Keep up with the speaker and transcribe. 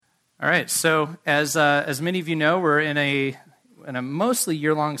All right, so as many of you know, we're in a mostly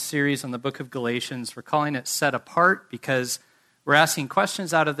year-long series on the book of Galatians. We're calling it Set Apart because we're asking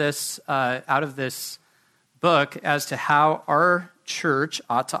questions out of this book as to how our church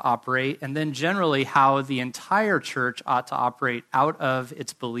ought to operate, and then generally how the entire church ought to operate out of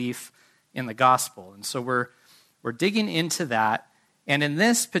its belief in the gospel. And so we're digging into that. And in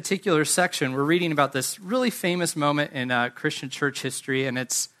this particular section, we're reading about this really famous moment in Christian church history, and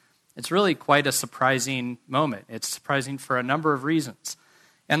it's really quite a surprising moment. It's surprising for a number of reasons.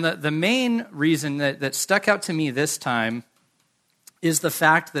 And the main reason that stuck out to me this time is the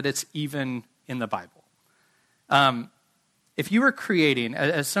fact that it's even in the Bible. If you were creating,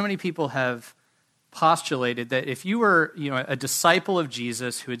 as so many people have postulated, that if you were a disciple of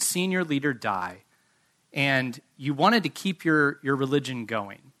Jesus who had seen your leader die, and you wanted to keep your religion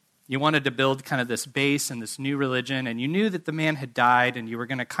going, you wanted to build kind of this base and this new religion, and you knew that the man had died, and you were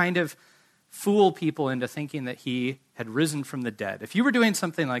going to kind of fool people into thinking that he had risen from the dead. If you were doing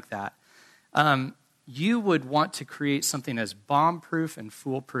something like that, you would want to create something as bomb-proof and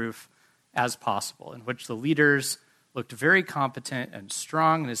foolproof as possible, in which the leaders looked very competent and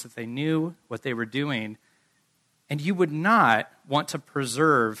strong, and as if they knew what they were doing. And you would not want to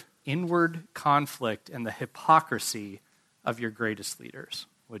preserve inward conflict and the hypocrisy of your greatest leaders,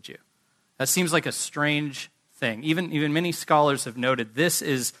 would you? That seems like a strange thing. Even many scholars have noted this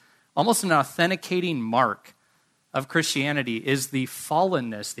is almost an authenticating mark of Christianity, is the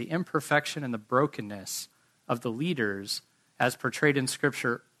fallenness, the imperfection, and the brokenness of the leaders as portrayed in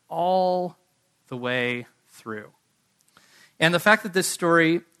Scripture all the way through. And the fact that this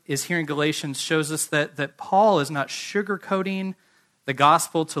story is here in Galatians shows us that Paul is not sugarcoating the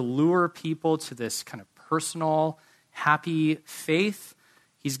gospel to lure people to this kind of personal, happy faith.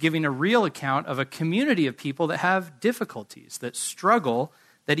 He's giving a real account of a community of people that have difficulties, that struggle,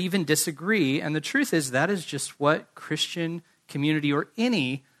 that even disagree. And the truth is that is just what Christian community or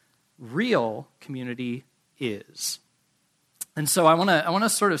any real community is. And so I want to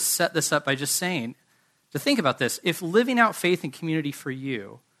sort of set this up by just saying, to think about this, if living out faith and community for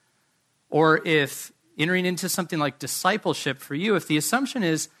you, or if entering into something like discipleship for you, if the assumption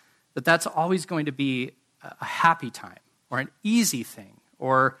is that that's always going to be a happy time or an easy thing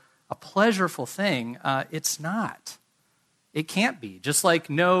or a pleasurable thing, it's not. It can't be. Just like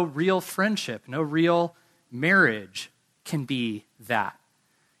no real friendship, no real marriage can be that.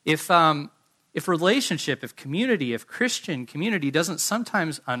 If relationship, if community, if Christian community doesn't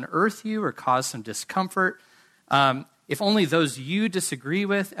sometimes unearth you or cause some discomfort, if only those you disagree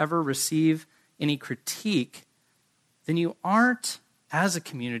with ever receive any critique, then you aren't, as a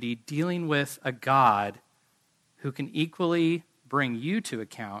community, dealing with a God who can equally bring you to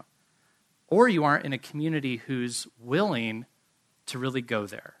account, or you aren't in a community who's willing to really go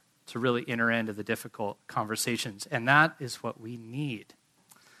there, to really enter into the difficult conversations. And that is what we need.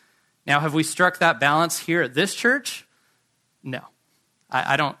 Now, have we struck that balance here at this church? No.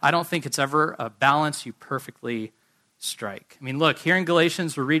 I don't think it's ever a balance you perfectly strike. I mean, look, here in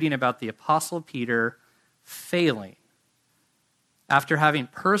Galatians, we're reading about the Apostle Peter failing after having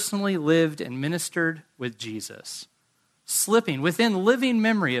personally lived and ministered with Jesus, slipping within living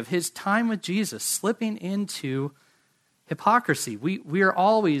memory of his time with Jesus, slipping into hypocrisy. We are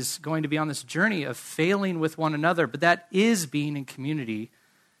always going to be on this journey of failing with one another, but that is being in community.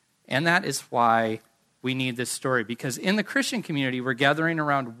 And that is why we need this story, because in the Christian community, we're gathering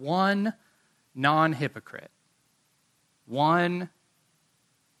around one non-hypocrite, one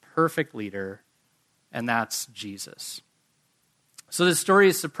perfect leader, and that's Jesus. So this story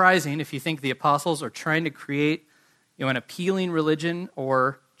is surprising if you think the apostles are trying to create an appealing religion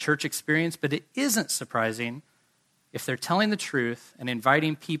or church experience, but it isn't surprising if they're telling the truth and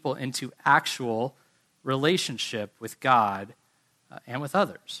inviting people into actual relationship with God and with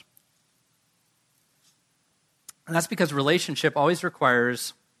others. And that's because relationship always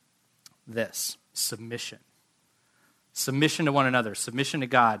requires this: submission. Submission to one another, submission to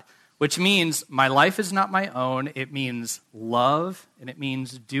God, which means my life is not my own. It means love, and it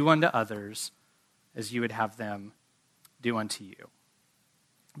means do unto others as you would have them do unto you.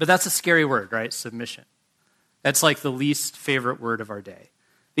 But that's a scary word, right? Submission. That's like the least favorite word of our day.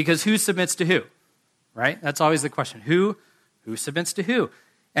 Because who submits to who, right? That's always the question. Who submits to who?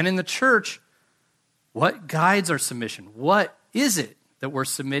 And in the church, what guides our submission? What is it that we're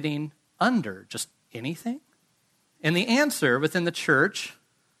submitting under? Just anything? And the answer within the church,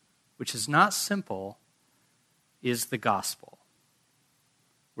 which is not simple, is the gospel.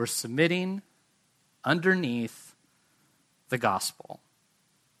 We're submitting underneath the gospel.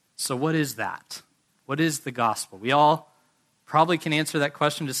 So what is that? What is the gospel? We all probably can answer that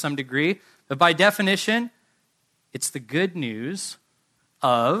question to some degree. But by definition, it's the good news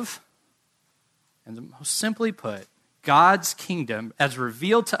of, and most simply put, God's kingdom as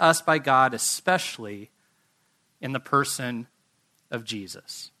revealed to us by God, especially in the person of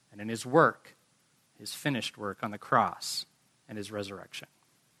Jesus and in his work, his finished work on the cross and his resurrection.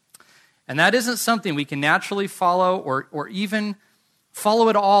 And that isn't something we can naturally follow or even follow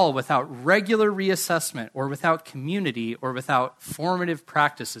at all without regular reassessment or without community or without formative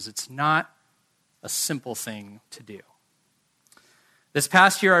practices. It's not a simple thing to do. This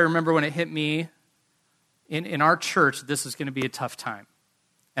past year, I remember when it hit me in our church, this is going to be a tough time.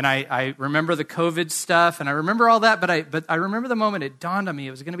 And I remember the COVID stuff, and I remember all that, but I remember the moment it dawned on me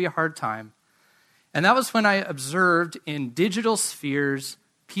it was going to be a hard time. And that was when I observed in digital spheres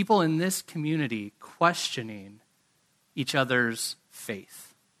people in this community questioning each other's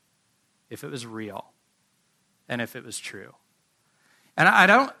faith, if it was real and if it was true. And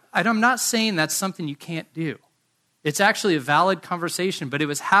I'm not saying that's something you can't do. It's actually a valid conversation, but it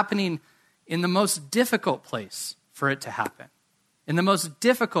was happening in the most difficult place for it to happen, in the most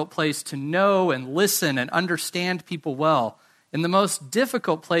difficult place to know and listen and understand people well, in the most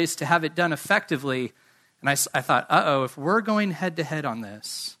difficult place to have it done effectively. And I thought, if we're going head-to-head on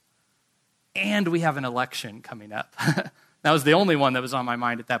this, and we have an election coming up, that was the only one that was on my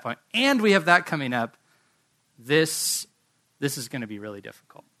mind at that point, and we have that coming up, this is going to be really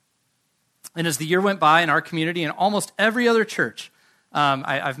difficult. And as the year went by in our community and almost every other church,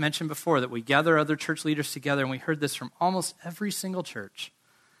 I've mentioned before that we gather other church leaders together, and we heard this from almost every single church,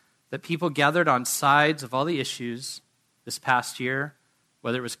 that people gathered on sides of all the issues this past year,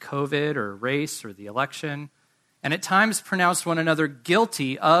 whether it was COVID or race or the election, and at times pronounced one another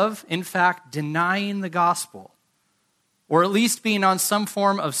guilty of, in fact, denying the gospel, or at least being on some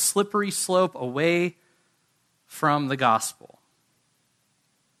form of slippery slope away from the gospel.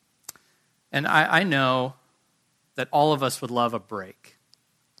 And I know that all of us would love a break.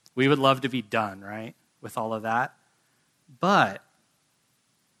 We would love to be done, right, with all of that. But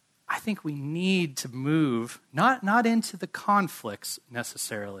I think we need to move, not into the conflicts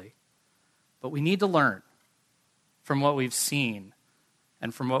necessarily, but we need to learn from what we've seen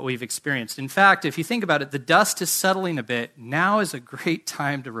and from what we've experienced. In fact, if you think about it, the dust is settling a bit. Now is a great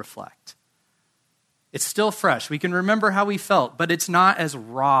time to reflect. It's still fresh. We can remember how we felt, but it's not as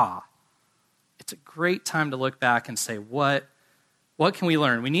raw. It's a great time to look back and say, what can we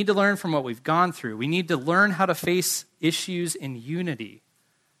learn? We need to learn from what we've gone through. We need to learn how to face issues in unity.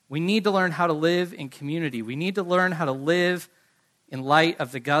 We need to learn how to live in community. We need to learn how to live in light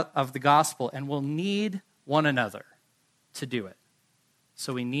of the gospel, and we'll need one another to do it.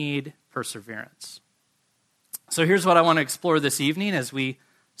 So we need perseverance. So here's what I want to explore this evening as we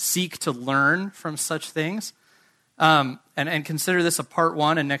seek to learn from such things. And consider this a part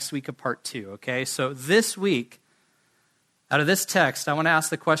one and next week a part two, okay? So this week, out of this text, I want to ask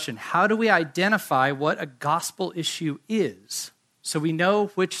the question, how do we identify what a gospel issue is so we know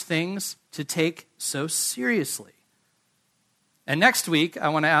which things to take so seriously? And next week, I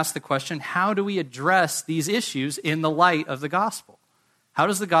want to ask the question, how do we address these issues in the light of the gospel? How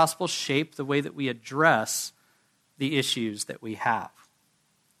does the gospel shape the way that we address the issues that we have?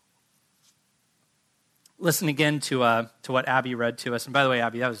 Listen again to what Abby read to us. And by the way,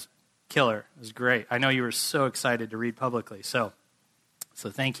 Abby, that was killer. It was great. I know you were so excited to read publicly. So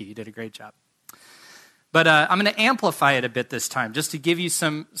thank you. You did a great job. But I'm going to amplify it a bit this time, just to give you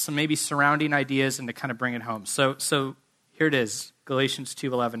some maybe surrounding ideas and to kind of bring it home. So here it is, Galatians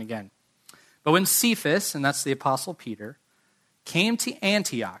 2:11 again. But when Cephas, and that's the Apostle Peter, came to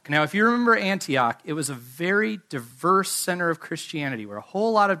Antioch. Now, if you remember Antioch, it was a very diverse center of Christianity where a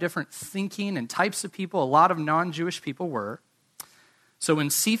whole lot of different thinking and types of people, a lot of non-Jewish people were. So when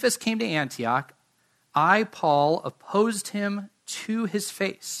Cephas came to Antioch, I, Paul, opposed him to his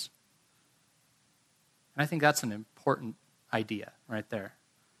face. And I think that's an important idea right there.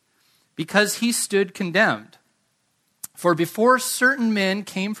 Because he stood condemned. For before certain men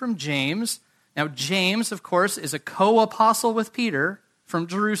came from James. Now, James, of course, is a co-apostle with Peter from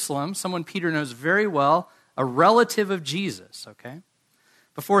Jerusalem, someone Peter knows very well, a relative of Jesus, okay?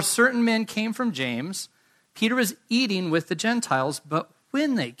 Before certain men came from James, Peter was eating with the Gentiles, but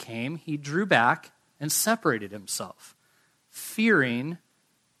when they came, he drew back and separated himself, fearing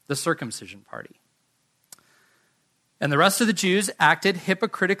the circumcision party. And the rest of the Jews acted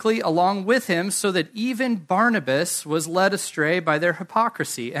hypocritically along with him, so that even Barnabas was led astray by their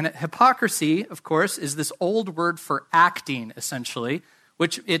hypocrisy. And hypocrisy, of course, is this old word for acting, essentially,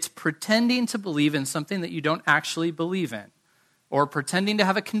 which it's pretending to believe in something that you don't actually believe in, or pretending to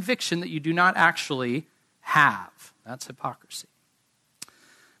have a conviction that you do not actually have. That's hypocrisy.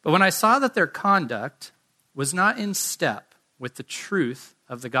 But when I saw that their conduct was not in step with the truth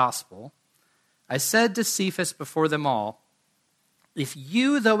of the gospel, I said to Cephas before them all, if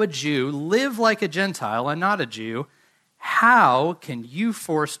you, though a Jew, live like a Gentile and not a Jew, how can you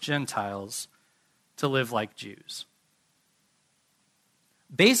force Gentiles to live like Jews?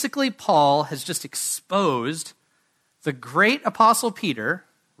 Basically, Paul has just exposed the great apostle Peter,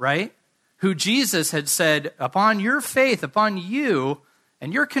 right, who Jesus had said, upon your faith, upon you,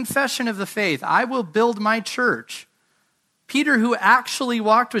 and your confession of the faith, I will build my church. Peter, who actually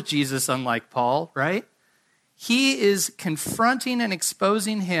walked with Jesus, unlike Paul, right? He is confronting and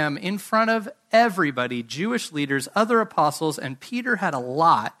exposing him in front of everybody, Jewish leaders, other apostles, and Peter had a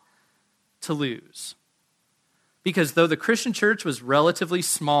lot to lose. Because though the Christian church was relatively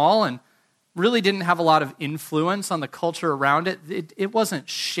small and really didn't have a lot of influence on the culture around it, it wasn't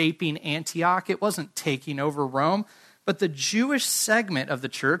shaping Antioch, it wasn't taking over Rome, but the Jewish segment of the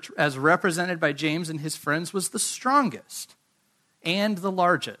church, as represented by James and his friends, was the strongest and the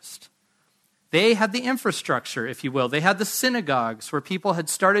largest. They had the infrastructure, if you will. They had the synagogues where people had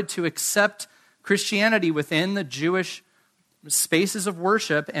started to accept Christianity within the Jewish spaces of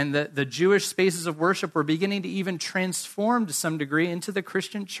worship, and the Jewish spaces of worship were beginning to even transform to some degree into the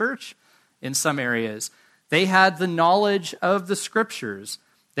Christian church in some areas. They had the knowledge of the scriptures.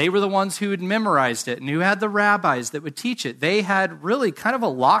 They were the ones who had memorized it and who had the rabbis that would teach it. They had really kind of a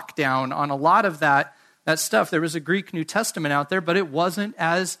lockdown on a lot of that stuff. There was a Greek New Testament out there, but it wasn't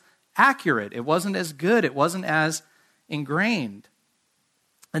as accurate. It wasn't as good. It wasn't as ingrained.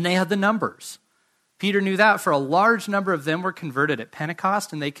 And they had the numbers. Peter knew that, for a large number of them were converted at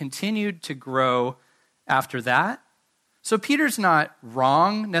Pentecost, and they continued to grow after that. So Peter's not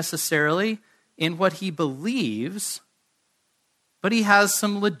wrong necessarily in what he believes, but he has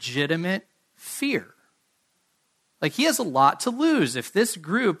some legitimate fear. Like, he has a lot to lose. If this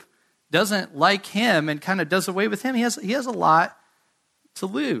group doesn't like him and kind of does away with him, he has a lot to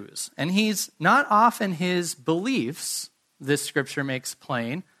lose. And he's not off in his beliefs, this scripture makes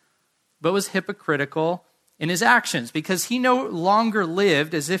plain, but was hypocritical in his actions, because he no longer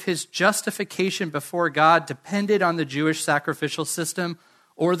lived as if his justification before God depended on the Jewish sacrificial system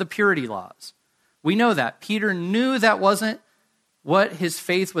or the purity laws. We know that. Peter knew that wasn't what his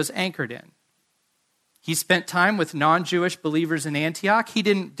faith was anchored in. He spent time with non-Jewish believers in Antioch. He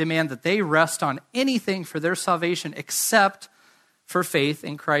didn't demand that they rest on anything for their salvation except for faith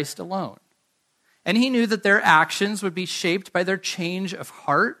in Christ alone. And he knew that their actions would be shaped by their change of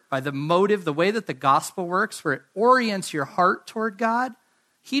heart, by the motive, the way that the gospel works, where it orients your heart toward God.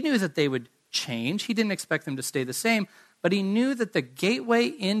 He knew that they would change. He didn't expect them to stay the same, but he knew that the gateway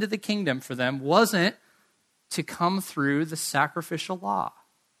into the kingdom for them wasn't to come through the sacrificial law.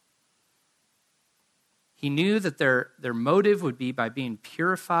 He knew that their motive would be by being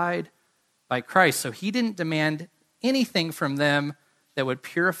purified by Christ. So he didn't demand anything from them that would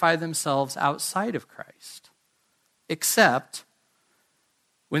purify themselves outside of Christ, except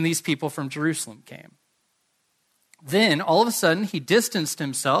when these people from Jerusalem came. Then, all of a sudden, he distanced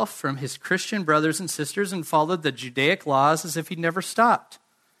himself from his Christian brothers and sisters and followed the Judaic laws as if he'd never stopped,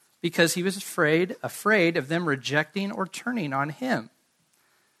 because he was afraid of them rejecting or turning on him.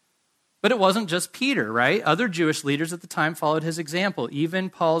 But it wasn't just Peter, right? Other Jewish leaders at the time followed his example, even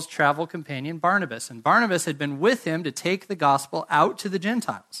Paul's travel companion Barnabas. And Barnabas had been with him to take the gospel out to the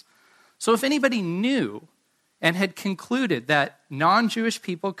Gentiles. So if anybody knew and had concluded that non-Jewish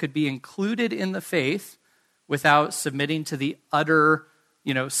people could be included in the faith without submitting to the utter,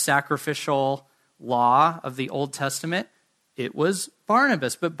 sacrificial law of the Old Testament, it was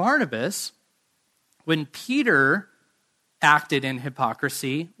Barnabas. But Barnabas, when Peter acted in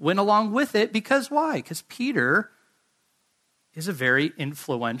hypocrisy, went along with it, because why? Because Peter is a very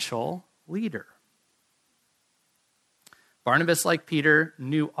influential leader. Barnabas, like Peter,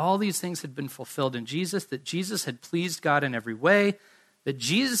 knew all these things had been fulfilled in Jesus, that Jesus had pleased God in every way, that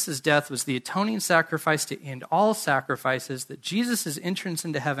Jesus' death was the atoning sacrifice to end all sacrifices, that Jesus' entrance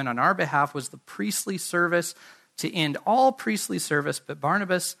into heaven on our behalf was the priestly service to end all priestly service. But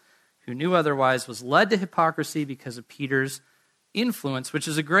Barnabas, who knew otherwise, was led to hypocrisy because of Peter's influence, which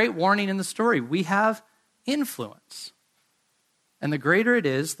is a great warning in the story. We have influence. And the greater it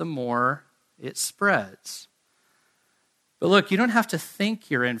is, the more it spreads. But look, you don't have to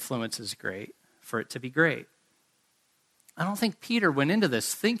think your influence is great for it to be great. I don't think Peter went into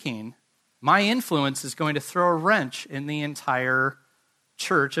this thinking, my influence is going to throw a wrench in the entire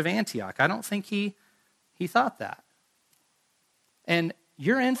church of Antioch. I don't think he thought that. And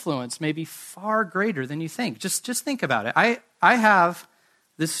your influence may be far greater than you think. Just think about it. I have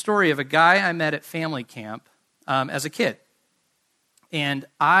this story of a guy I met at family camp as a kid. And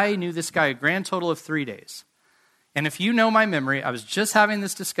I knew this guy a grand total of 3 days. And if you know my memory, I was just having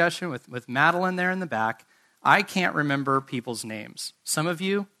this discussion with Madeline there in the back. I can't remember people's names. Some of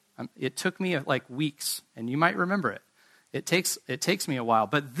you, it took me like weeks, and you might remember it. It takes me a while.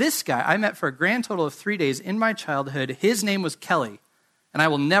 But this guy I met for a grand total of 3 days in my childhood. His name was Kelly, and I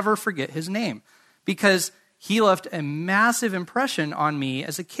will never forget his name because he left a massive impression on me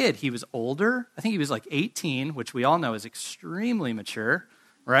as a kid. He was older. I think he was like 18, which we all know is extremely mature,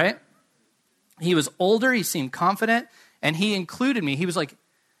 right? He was older. He seemed confident, and he included me. He was like,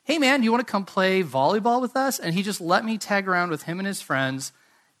 hey, man, do you want to come play volleyball with us? And he just let me tag around with him and his friends,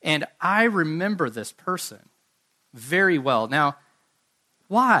 and I remember this person very well. Now,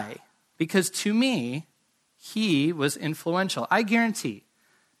 why? Because to me, he was influential. I guarantee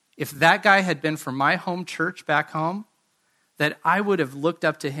if that guy had been from my home church back home, that I would have looked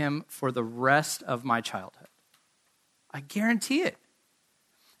up to him for the rest of my childhood. I guarantee it.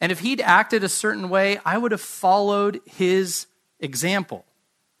 And if he'd acted a certain way, I would have followed his example.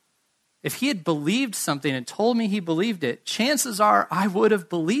 If he had believed something and told me he believed it, chances are I would have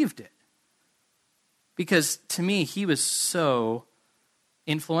believed it. Because to me, he was so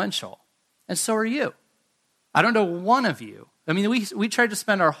influential. And so are you. I don't know one of you. I mean, we tried to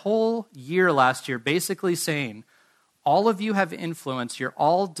spend our whole year last year basically saying, all of you have influence. You're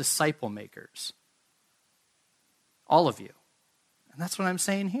all disciple makers. All of you. And that's what I'm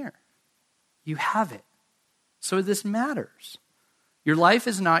saying here. You have it. So this matters. Your life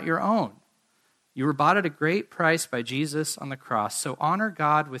is not your own. You were bought at a great price by Jesus on the cross, so honor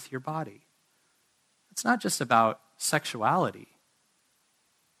God with your body. It's not just about sexuality.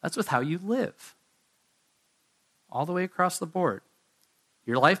 That's with how you live. All the way across the board.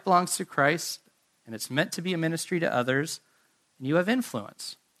 Your life belongs to Christ, and it's meant to be a ministry to others, and you have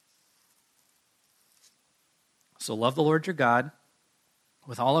influence. So love the Lord your God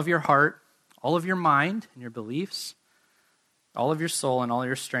with all of your heart, all of your mind and your beliefs, all of your soul and all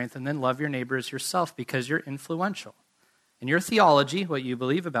your strength, and then love your neighbor as yourself because you're influential. And your theology, what you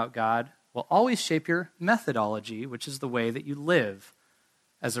believe about God, will always shape your methodology, which is the way that you live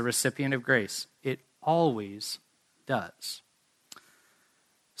as a recipient of grace. It always does.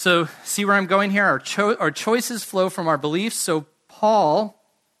 So see where I'm going here? Our choices flow from our beliefs. So Paul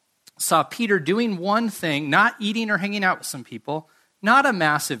saw Peter doing one thing, not eating or hanging out with some people, not a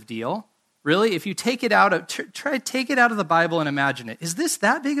massive deal. Really, if you take it out of, try to take it out of the Bible and imagine it. Is this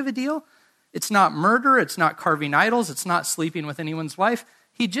that big of a deal? It's not murder. It's not carving idols. It's not sleeping with anyone's wife.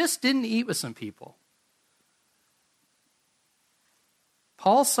 He just didn't eat with some people.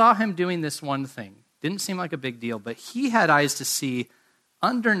 Paul saw him doing this one thing. Didn't seem like a big deal, but he had eyes to see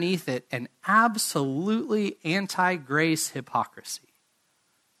underneath it an absolutely anti-grace hypocrisy.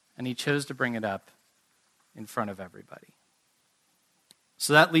 And he chose to bring it up in front of everybody.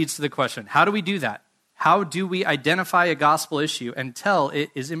 So that leads to the question, how do we do that? How do we identify a gospel issue and tell it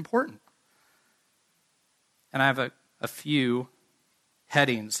is important? And I have a few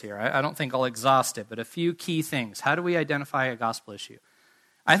headings here. I don't think I'll exhaust it, but a few key things. How do we identify a gospel issue?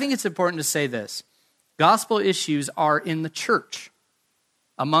 I think it's important to say this. Gospel issues are in the church,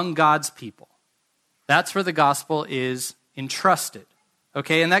 among God's people. That's where the gospel is entrusted.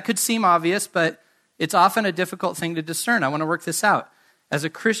 Okay, and that could seem obvious, but it's often a difficult thing to discern. I want to work this out. As a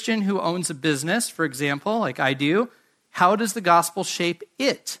Christian who owns a business, for example, like I do, how does the gospel shape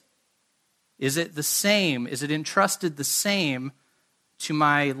it? Is it the same? Is it entrusted the same to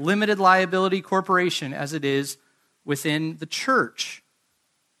my limited liability corporation as it is within the church?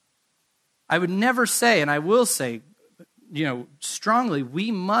 I would never say, and I will say, strongly, we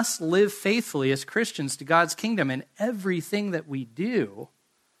must live faithfully as Christians to God's kingdom in everything that we do.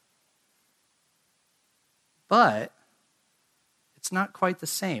 But it's not quite the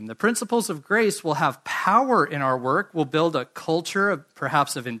same. The principles of grace will have power in our work. We'll build a culture of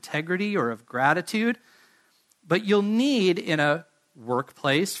perhaps of integrity or of gratitude. But you'll need in a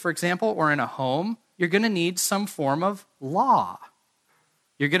workplace, for example, or in a home, you're going to need some form of law.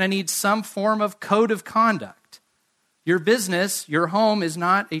 You're going to need some form of code of conduct. Your business, your home is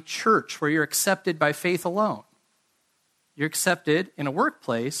not a church where you're accepted by faith alone. You're accepted in a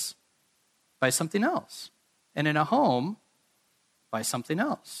workplace by something else. And in a home, by something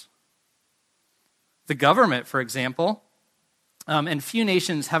else. The government, for example, and few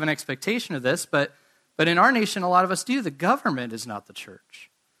nations have an expectation of this, but in our nation, a lot of us do. The government is not the church.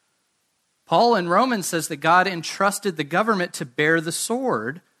 Paul in Romans says that God entrusted the government to bear the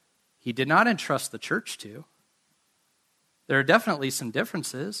sword. He did not entrust the church to. There are definitely some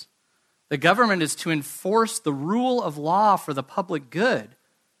differences. The government is to enforce the rule of law for the public good.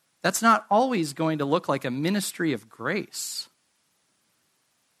 that's not always going to look like a ministry of grace.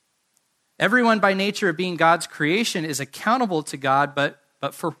 Everyone by nature of being God's creation is accountable to God, but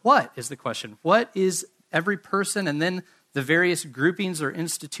for what is the question? What is every person and then the various groupings or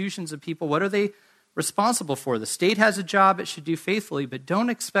institutions of people, what are they responsible for? The state has a job it should do faithfully, but don't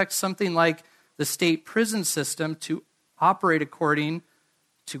expect something like the state prison system to operate according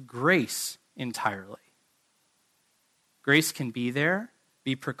to grace entirely. Grace can be there,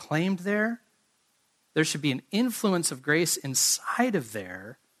 be proclaimed there. There should be an influence of grace inside of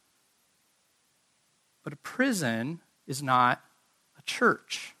there. But a prison is not a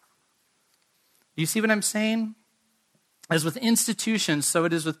church. Do you see what I'm saying? As with institutions, so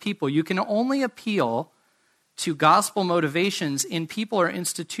it is with people. You can only appeal to gospel motivations in people or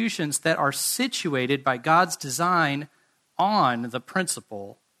institutions that are situated by God's design on the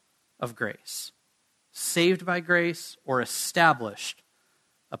principle of grace. Saved by grace or established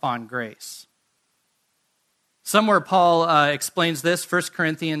upon grace. Somewhere Paul explains this, 1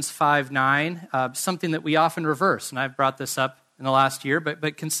 Corinthians 5:9, something that we often reverse, and I've brought this up in the last year,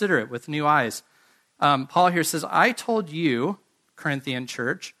 but consider it with new eyes. Paul here says, I told you, Corinthian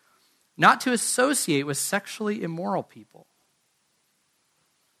church, not to associate with sexually immoral people.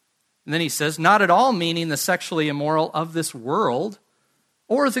 And then he says, not at all meaning the sexually immoral of this world,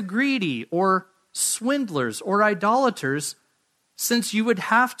 or the greedy, or swindlers, or idolaters, since you would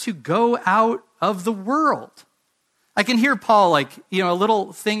have to go out of the world. I can hear Paul, a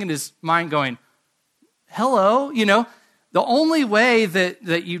little thing in his mind going, hello, the only way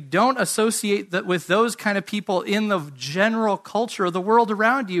that you don't associate with those kind of people in the general culture of the world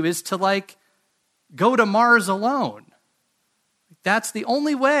around you is to go to Mars alone. That's the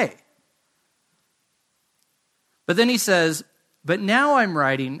only way. But then he says, but now I'm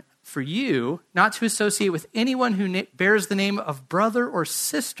writing for you not to associate with anyone who bears the name of brother or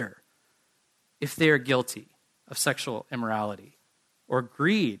sister if they are guilty of sexual immorality or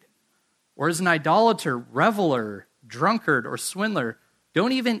greed or is an idolater, reveler, drunkard, or swindler.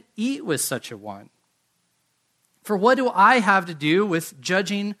 Don't even eat with such a one. For what do I have to do with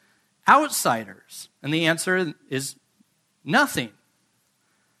judging outsiders? And the answer is nothing.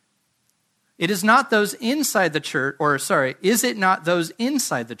 Is it not those inside the church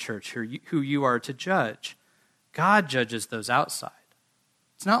who you are to judge? God judges those outside.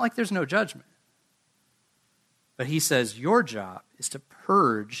 It's not like there's no judgment. But he says your job is to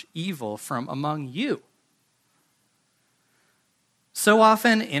purge evil from among you. So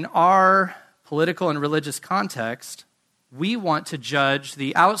often in our political and religious context, we want to judge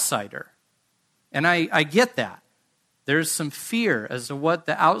the outsider. And I get that. There's some fear as to what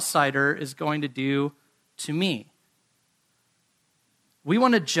the outsider is going to do to me. We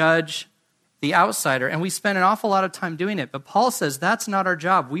want to judge the outsider, and we spend an awful lot of time doing it. But Paul says that's not our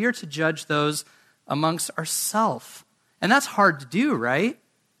job. We are to judge those amongst ourselves. And that's hard to do, right?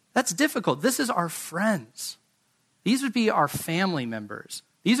 That's difficult. This is our friends. These would be our family members.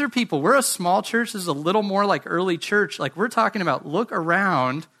 These are people. We're a small church. This is a little more like early church. We're talking about look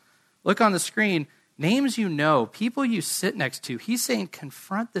around, look on the screen, names you know, people you sit next to. He's saying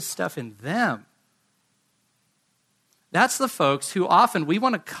confront this stuff in them. That's the folks who often we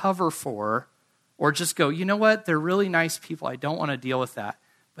want to cover for or just go, you know what, they're really nice people. I don't want to deal with that.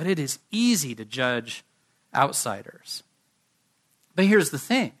 But it is easy to judge outsiders. But here's the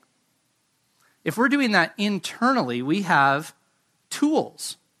thing. If we're doing that internally, we have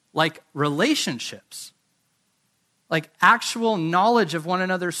tools like relationships, like actual knowledge of one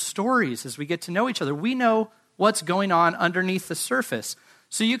another's stories as we get to know each other. We know what's going on underneath the surface.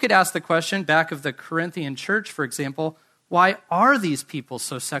 So you could ask the question, back of the Corinthian church, for example, why are these people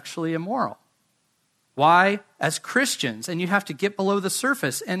so sexually immoral? Why, as Christians, and you have to get below the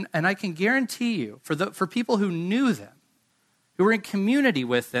surface, and I can guarantee you, for people who knew them, who were in community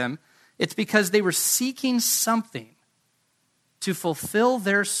with them, it's because they were seeking something to fulfill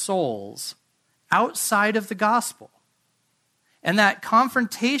their souls outside of the gospel. And that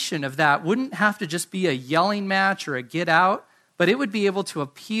confrontation of that wouldn't have to just be a yelling match or a get out, but it would be able to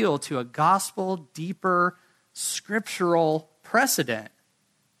appeal to a gospel, deeper, scriptural precedent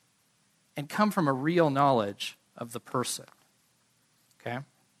and come from a real knowledge of the person. Okay?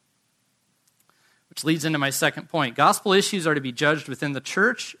 Which leads into my second point. Gospel issues are to be judged within the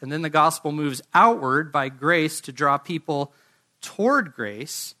church, and then the gospel moves outward by grace to draw people toward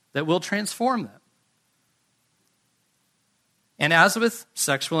grace that will transform them. And as with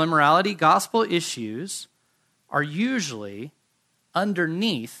sexual immorality, gospel issues are usually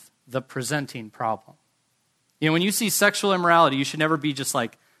underneath the presenting problem. When you see sexual immorality, you should never be just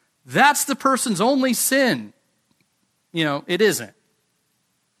like, that's the person's only sin. It isn't.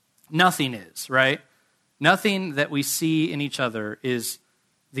 Nothing is, right? Nothing that we see in each other is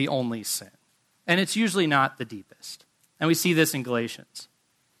the only sin. And it's usually not the deepest. And we see this in Galatians.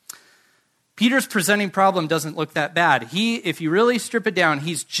 Peter's presenting problem doesn't look that bad. If you really strip it down,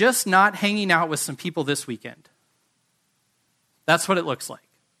 he's just not hanging out with some people this weekend. That's what it looks like.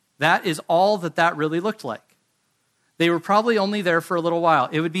 That is all that really looked like. They were probably only there for a little while.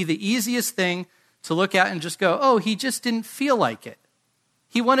 It would be the easiest thing to look at and just go, oh, he just didn't feel like it.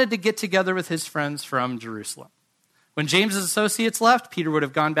 He wanted to get together with his friends from Jerusalem. When James's associates left, Peter would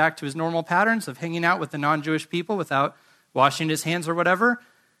have gone back to his normal patterns of hanging out with the non-Jewish people without washing his hands or whatever.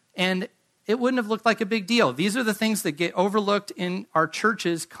 And it wouldn't have looked like a big deal. These are the things that get overlooked in our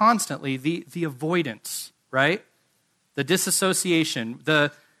churches constantly. The avoidance, right? The disassociation.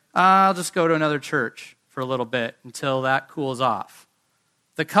 I'll just go to another church for a little bit until that cools off.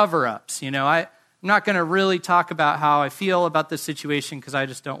 The cover-ups. I'm not going to really talk about how I feel about this situation because I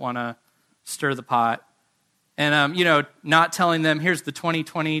just don't want to stir the pot. And, not telling them, here's the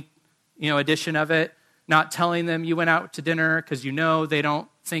 2020, edition of it. Not telling them you went out to dinner because they don't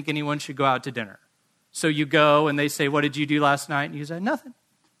think anyone should go out to dinner. So you go and they say, what did you do last night? And you say, nothing.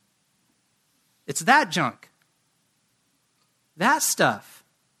 It's that junk. That stuff.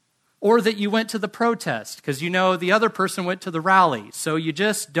 Or that you went to the protest because the other person went to the rally. So you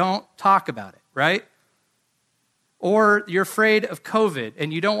just don't talk about it, right? Or you're afraid of COVID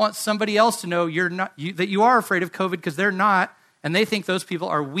and you don't want somebody else to know that you are afraid of COVID because they're not, and they think those people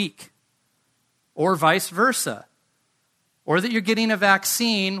are weak. Or vice versa. Or that you're getting a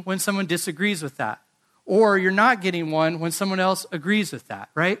vaccine when someone disagrees with that. Or you're not getting one when someone else agrees with that,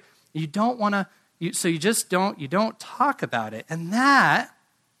 right? You don't want to, so you just don't talk about it. And that,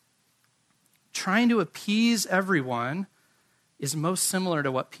 trying to appease everyone, is most similar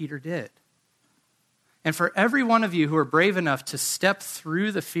to what Peter did. And for every one of you who are brave enough to step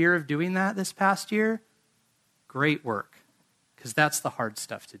through the fear of doing that this past year, great work, because that's the hard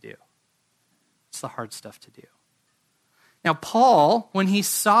stuff to do. It's the hard stuff to do. Now, Paul, when he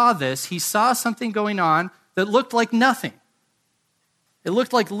saw this, he saw something going on that looked like nothing. It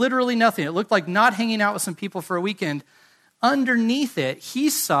looked like literally nothing. It looked like not hanging out with some people for a weekend. Underneath it, he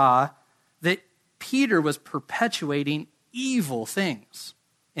saw that Peter was perpetuating evil things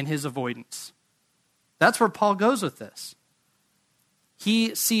in his avoidance. That's where Paul goes with this.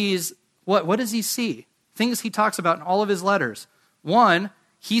 He sees, what does he see? Things he talks about in all of his letters. One,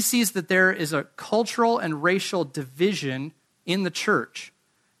 he sees that there is a cultural and racial division in the church.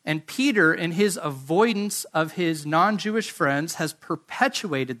 And Peter, in his avoidance of his non-Jewish friends, has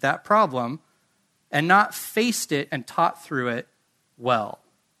perpetuated that problem and not faced it and taught through it well.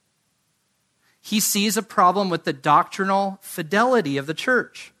 He sees a problem with the doctrinal fidelity of the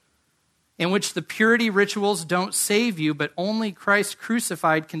church, in which the purity rituals don't save you, but only Christ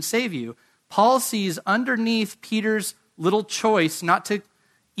crucified can save you. Paul sees underneath Peter's little choice not to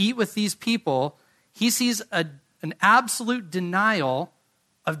eat with these people, he sees an absolute denial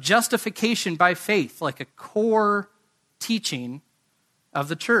of justification by faith, like a core teaching of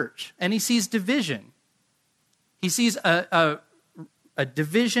the church. And he sees division. He sees a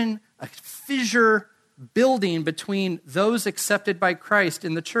division, a fissure building between those accepted by Christ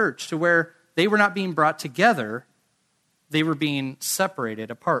in the church, to where they were not being brought together, they were being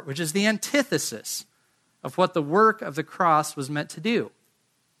separated apart, which is the antithesis of what the work of the cross was meant to do.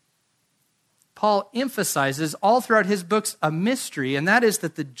 Paul emphasizes all throughout his books a mystery, and that is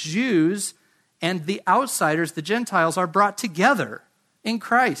that the Jews and the outsiders, the Gentiles, are brought together in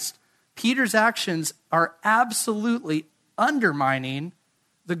Christ. Peter's actions are absolutely undermining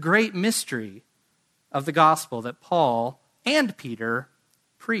the great mystery of the gospel that Paul and Peter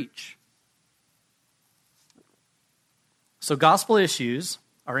preach. So gospel issues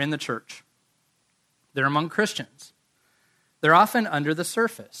are in the church. They're among Christians. They're often under the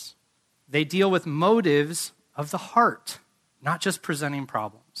surface. They deal with motives of the heart, not just presenting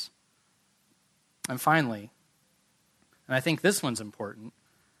problems. And finally, and I think this one's important,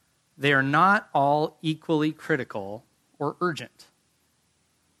 they are not all equally critical or urgent.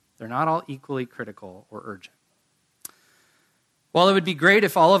 They're not all equally critical or urgent. While it would be great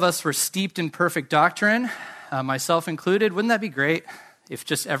if all of us were steeped in perfect doctrine, myself included, wouldn't that be great if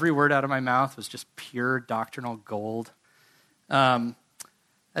just every word out of my mouth was just pure doctrinal gold?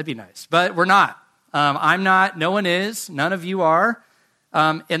 That'd be nice. But we're not. I'm not. No one is. None of you are.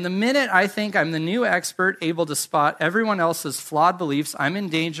 And the minute I think I'm the new expert able to spot everyone else's flawed beliefs, I'm in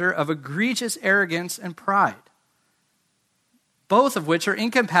danger of egregious arrogance and pride, both of which are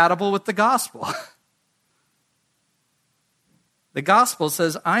incompatible with the gospel. The gospel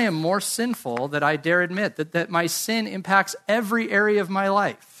says I am more sinful than I dare admit, that my sin impacts every area of my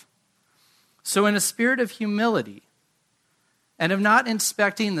life. So in a spirit of humility and of not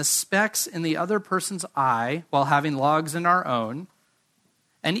inspecting the specks in the other person's eye while having logs in our own,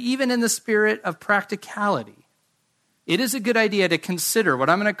 and even in the spirit of practicality, it is a good idea to consider what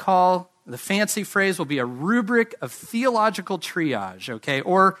I'm going to call, the fancy phrase will be a rubric of theological triage, okay?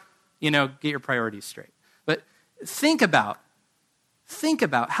 Or, get your priorities straight. But think about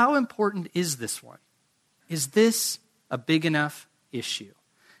how important is this one? Is this a big enough issue?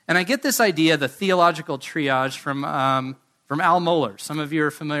 And I get this idea, the theological triage, from Al Mohler. Some of you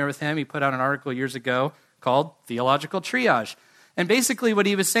are familiar with him. He put out an article years ago called Theological Triage. And basically what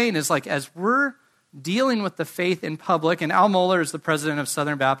he was saying is, as we're dealing with the faith in public, and Al Mohler is the president of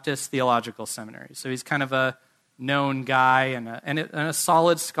Southern Baptist Theological Seminary, so he's kind of a known guy and a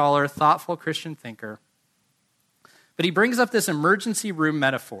solid scholar, thoughtful Christian thinker. But he brings up this emergency room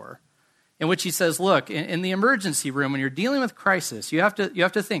metaphor in which he says, look, in the emergency room, when you're dealing with crisis, you have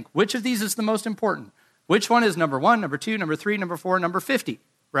to think, which of these is the most important? Which one is number 1, number 2, number 3, number 4, number 50,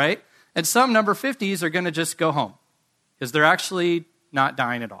 right? And some number 50s are going to just go home because they're actually not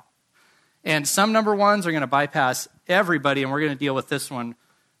dying at all. And some number 1s are going to bypass everybody, and we're going to deal with this one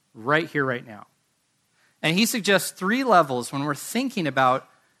right here, right now. And he suggests 3 levels when we're thinking about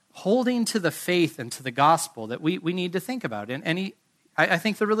holding to the faith and to the gospel that we need to think about. And I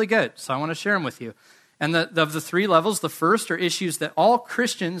think they're really good, so I want to share them with you. And of the 3 levels, the first are issues that all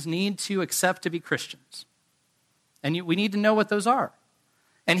Christians need to accept to be Christians. And we need to know what those are.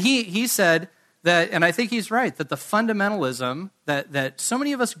 And he said that, and I think he's right, that the fundamentalism that so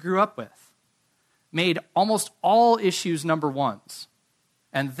many of us grew up with made almost all issues number 1s.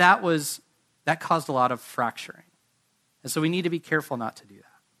 And that caused a lot of fracturing. And so we need to be careful not to do that.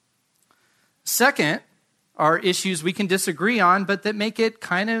 Second are issues we can disagree on, but that make it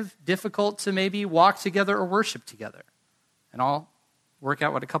kind of difficult to maybe walk together or worship together. And I'll work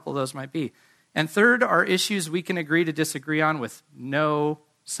out what a couple of those might be. And third are issues we can agree to disagree on with no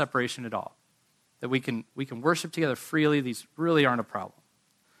separation at all. That we can worship together freely. These really aren't a problem.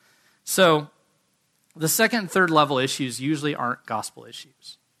 So the second and third level issues usually aren't gospel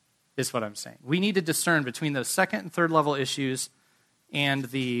issues, is what I'm saying. We need to discern between those second and third level issues and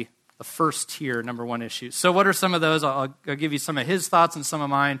the first tier, number 1 issues. So what are some of those? I'll give you some of his thoughts and some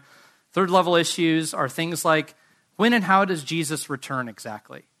of mine. Third level issues are things like, when and how does Jesus return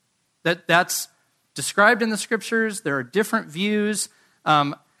exactly? That's described in the scriptures. There are different views.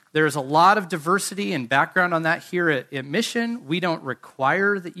 There's a lot of diversity and background on that here at Mission. We don't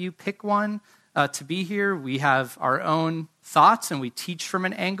require that you pick one to be here. We have our own thoughts and we teach from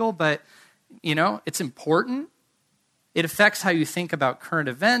an angle, but it's important. It affects how you think about current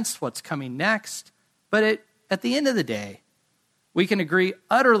events, what's coming next. But at the end of the day, we can agree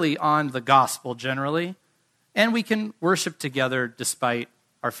utterly on the gospel generally, and we can worship together despite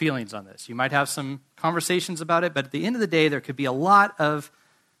our feelings on this. You might have some conversations about it, but at the end of the day, there could be a lot of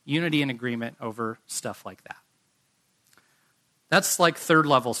unity and agreement over stuff like that. That's like third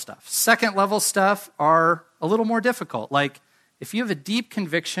level stuff. Second level stuff are a little more difficult. Like if you have a deep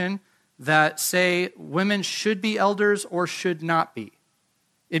conviction that, say, women should be elders or should not be,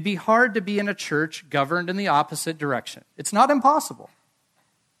 it'd be hard to be in a church governed in the opposite direction. It's not impossible,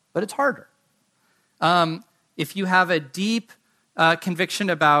 but it's harder. If you have a deep conviction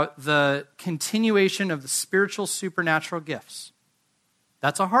about the continuation of the spiritual supernatural gifts,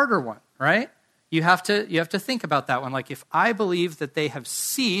 that's a harder one, right? You have to think about that one. Like, if I believe that they have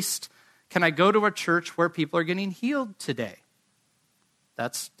ceased, can I go to a church where people are getting healed today?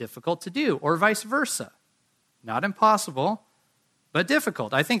 That's difficult to do, or vice versa. Not impossible, but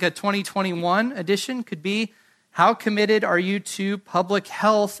difficult. I think a 2021 edition could be, how committed are you to public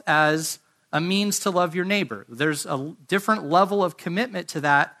health as a means to love your neighbor? There's a different level of commitment to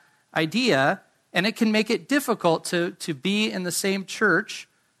that idea, and it can make it difficult to be in the same church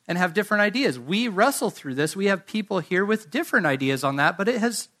and have different ideas. We wrestle through this. We have people here with different ideas on that, but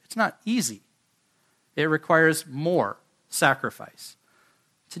it's not easy. It requires more sacrifice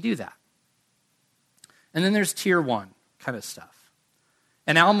to do that. And then there's tier 1 kind of stuff.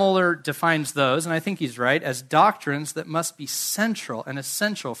 And Al Mohler defines those, and I think he's right, as doctrines that must be central and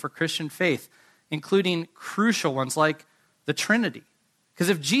essential for Christian faith, including crucial ones like the Trinity. Because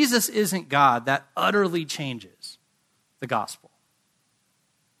if Jesus isn't God, that utterly changes the gospel.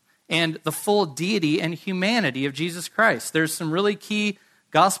 And the full deity and humanity of Jesus Christ. There's some really key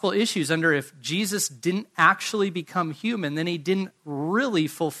gospel issues under, if Jesus didn't actually become human, then he didn't really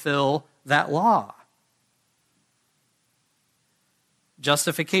fulfill that law.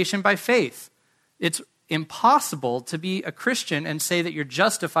 Justification by faith. It's impossible to be a Christian and say that you're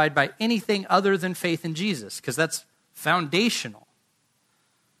justified by anything other than faith in Jesus, because that's foundational.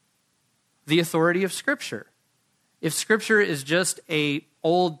 the authority of Scripture. If Scripture is just an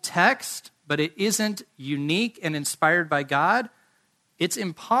old text, but it isn't unique and inspired by God, it's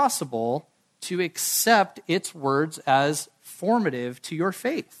impossible to accept its words as formative to your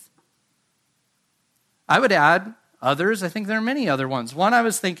faith. I would add others. I think there are many other ones. One I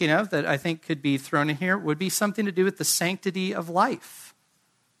was thinking of that I think could be thrown in here would be something to do with the sanctity of life.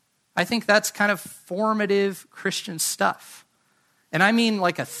 I think that's kind of formative Christian stuff. And I mean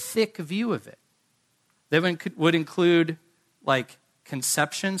like a thick view of it. That would include like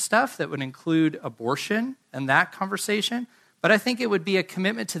conception stuff, that would include abortion and that conversation. But I think it would be a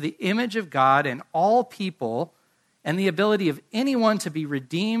commitment to the image of God in all people and the ability of anyone to be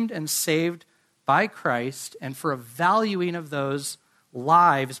redeemed and saved by Christ, and for a valuing of those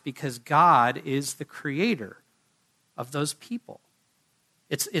lives because God is the creator of those people.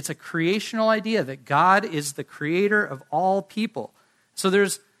 It's a creational idea that God is the creator of all people. So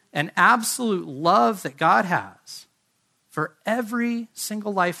there's an absolute love that God has for every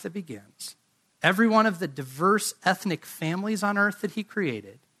single life that begins, every one of the diverse ethnic families on earth that he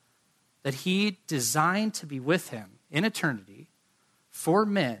created, that he designed to be with him in eternity, for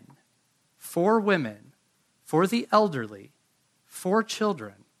men, for women, for the elderly, for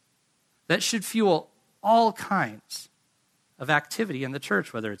children, that should fuel all kinds of activity in the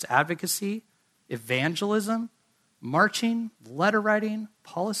church, whether it's advocacy, evangelism, marching, letter writing,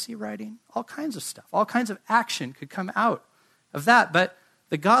 policy writing, all kinds of stuff. All kinds of action could come out of that. But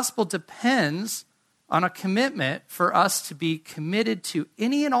the gospel depends on a commitment for us to be committed to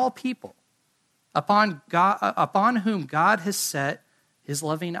any and all people upon whom God has set his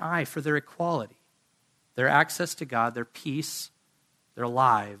loving eye for their equality, their access to God, their peace, their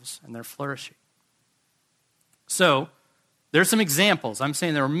lives, and their flourishing. So, there's some examples. I'm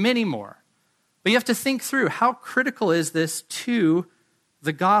saying there are many more. But you have to think through, how critical is this to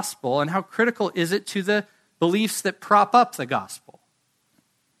the gospel, and how critical is it to the beliefs that prop up the gospel?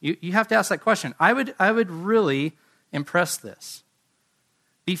 You have to ask that question. I would really impress this.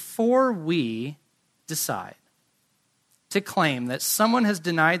 Before we decide to claim that someone has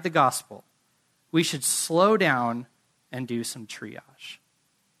denied the gospel, we should slow down and do some triage.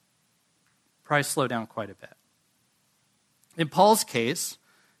 Probably slow down quite a bit. In Paul's case,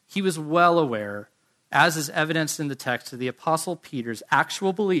 he was well aware, as is evidenced in the text, of the Apostle Peter's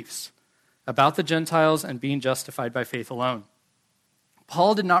actual beliefs about the Gentiles and being justified by faith alone.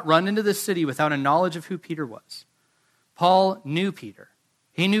 Paul did not run into this city without a knowledge of who Peter was. Paul knew Peter.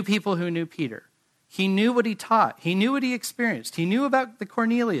 He knew people who knew Peter. He knew what he taught. He knew what he experienced. He knew about the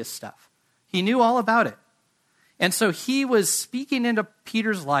Cornelius stuff. He knew all about it. And so he was speaking into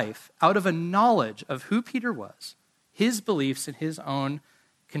Peter's life out of a knowledge of who Peter was, his beliefs and his own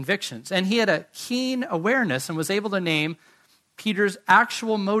convictions. And he had a keen awareness and was able to name Peter's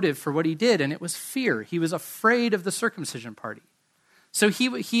actual motive for what he did, and it was fear. He was afraid of the circumcision party. So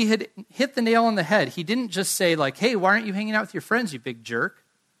he had hit the nail on the head. He didn't just say like, hey, why aren't you hanging out with your friends, you big jerk?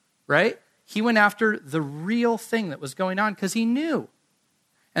 Right? He went after the real thing that was going on because he knew.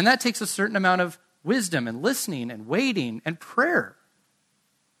 And that takes a certain amount of wisdom and listening and waiting and prayer.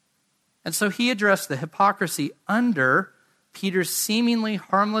 And so he addressed the hypocrisy under Peter's seemingly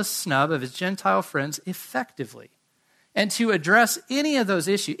harmless snub of his Gentile friends effectively. And to address any of those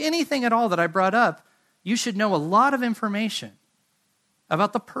issues, anything at all that I brought up, you should know a lot of information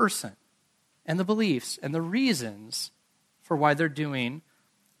about the person and the beliefs and the reasons for why they're doing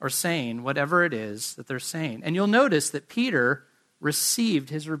or saying whatever it is that they're saying. And you'll notice that Peter received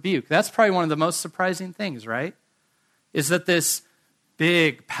his rebuke. That's probably one of the most surprising things, right? Is that this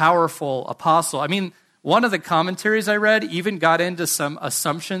big, powerful apostle, one of the commentaries I read even got into some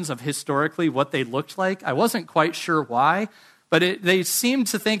assumptions of historically what they looked like. I wasn't quite sure why, but they seemed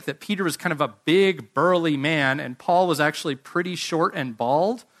to think that Peter was kind of a big, burly man, and Paul was actually pretty short and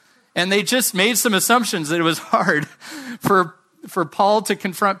bald. And they just made some assumptions that it was hard for Paul to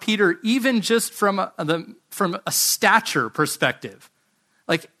confront Peter, even just from a stature perspective.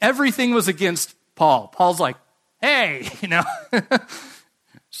 Like, everything was against Paul. Paul's like, hey,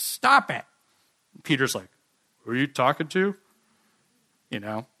 stop it. Peter's like, who are you talking to? I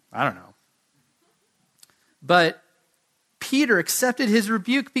don't know. But Peter accepted his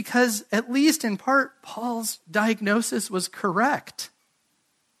rebuke because, at least in part, Paul's diagnosis was correct.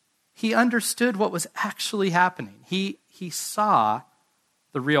 He understood what was actually happening. He saw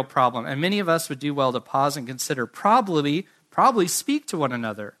the real problem. And many of us would do well to pause and consider, probably speak to one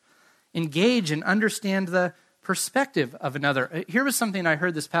another, engage and understand the perspective of another. Here was something I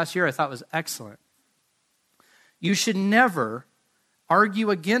heard this past year I thought was excellent. You should never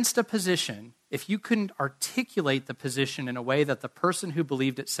argue against a position if you couldn't articulate the position in a way that the person who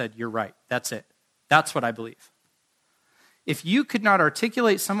believed it said, you're right, that's it. That's what I believe. If you could not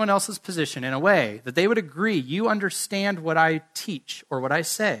articulate someone else's position in a way that they would agree you understand what I teach or what I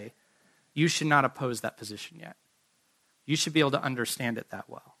say, you should not oppose that position yet. You should be able to understand it that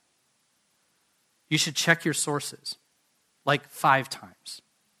well. You should check your sources like 5 times,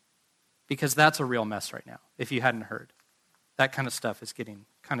 because that's a real mess right now, if you hadn't heard. That kind of stuff is getting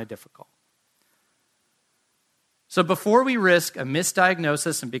kind of difficult. So before we risk a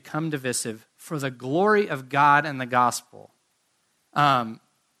misdiagnosis and become divisive, for the glory of God and the gospel,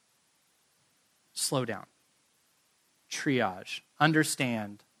 slow down, triage,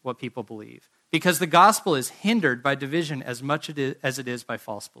 understand what people believe. Because the gospel is hindered by division as much as it is by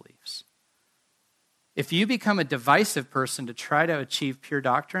false beliefs. If you become a divisive person to try to achieve pure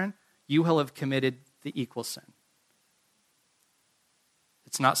doctrine, you will have committed the equal sin.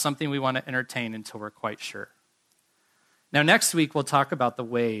 It's not something we want to entertain until we're quite sure. Now, next week, we'll talk about the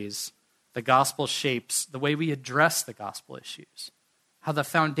ways the gospel shapes the way we address the gospel issues, how the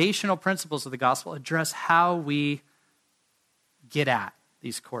foundational principles of the gospel address how we get at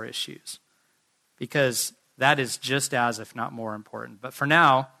these core issues, because that is just as, if not more important. But for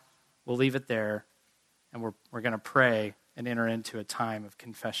now, we'll leave it there, and we're going to pray and enter into a time of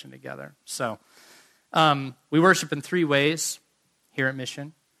confession together. So we worship in 3 ways here at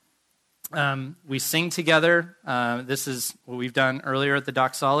Mission. We sing together. This is what we've done earlier at the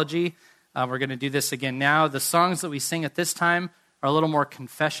doxology. We're going to do this again now. The songs that we sing at this time are a little more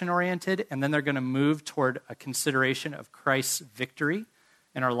confession-oriented, and then they're going to move toward a consideration of Christ's victory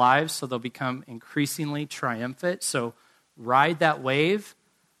in our lives, so they'll become increasingly triumphant. So ride that wave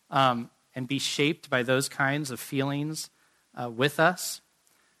and be shaped by those kinds of feelings with us.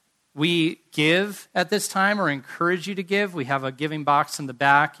 We give at this time, or encourage you to give. We have a giving box in the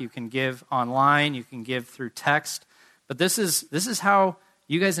back. You can give online. You can give through text. But this is how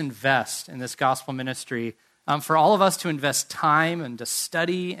you guys invest in this gospel ministry. For all of us to invest time and to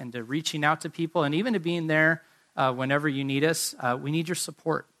study and to reaching out to people and even to being there whenever you need us, we need your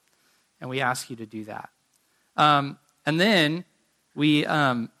support. And we ask you to do that. And then we,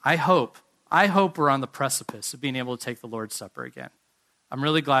 I hope we're on the precipice of being able to take the Lord's Supper again. I'm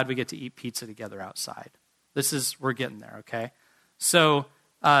really glad we get to eat pizza together outside. We're getting there, okay? So,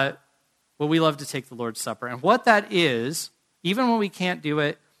 we love to take the Lord's Supper. And what that is, even when we can't do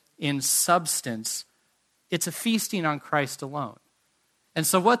it in substance, it's a feasting on Christ alone. And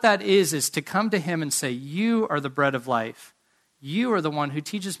so what that is to come to him and say, you are the bread of life. You are the one who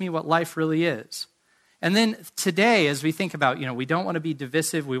teaches me what life really is. And then today, as we think about, we don't want to be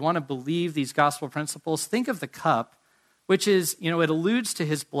divisive. We want to believe these gospel principles. Think of the cup, which is, it alludes to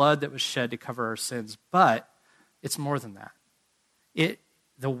his blood that was shed to cover our sins, but it's more than that.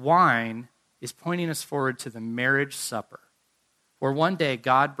 The wine is pointing us forward to the marriage supper, where one day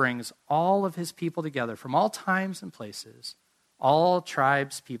God brings all of his people together from all times and places, all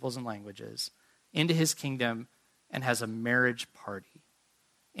tribes, peoples, and languages, into his kingdom and has a marriage party,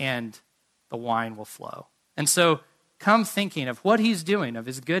 and the wine will flow. And so come thinking of what he's doing, of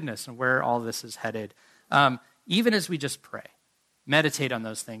his goodness, and where all this is headed. Even as we just pray, meditate on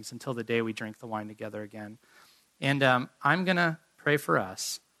those things until the day we drink the wine together again. And I'm going to pray for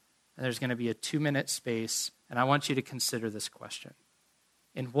us, and there's going to be a 2-minute space, and I want you to consider this question.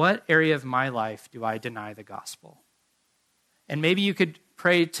 In what area of my life do I deny the gospel? And maybe you could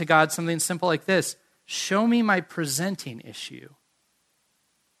pray to God something simple like this: show me my presenting issue.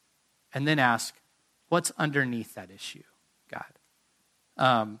 And then ask, what's underneath that issue,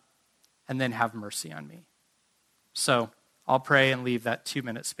 God? And then have mercy on me. So I'll pray and leave that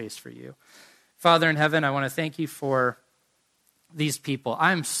 2-minute space for you. Father in heaven, I want to thank you for these people.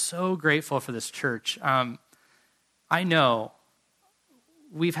 I'm so grateful for this church. I know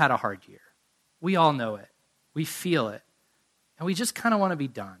we've had a hard year. We all know it. We feel it. And we just kind of want to be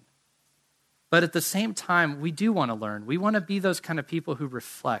done. But at the same time, we do want to learn. We want to be those kind of people who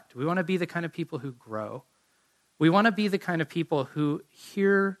reflect. We want to be the kind of people who grow. We want to be the kind of people who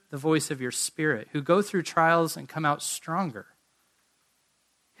hear the voice of your Spirit, who go through trials and come out stronger,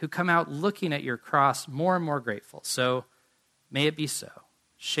 who come out looking at your cross more and more grateful. So may it be so.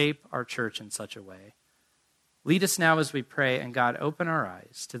 Shape our church in such a way. Lead us now as we pray, and God, open our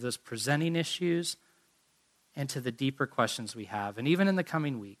eyes to those presenting issues and to the deeper questions we have. And even in the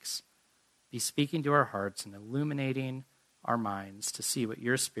coming weeks, be speaking to our hearts and illuminating our minds to see what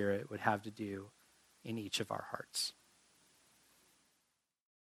your Spirit would have to do in each of our hearts.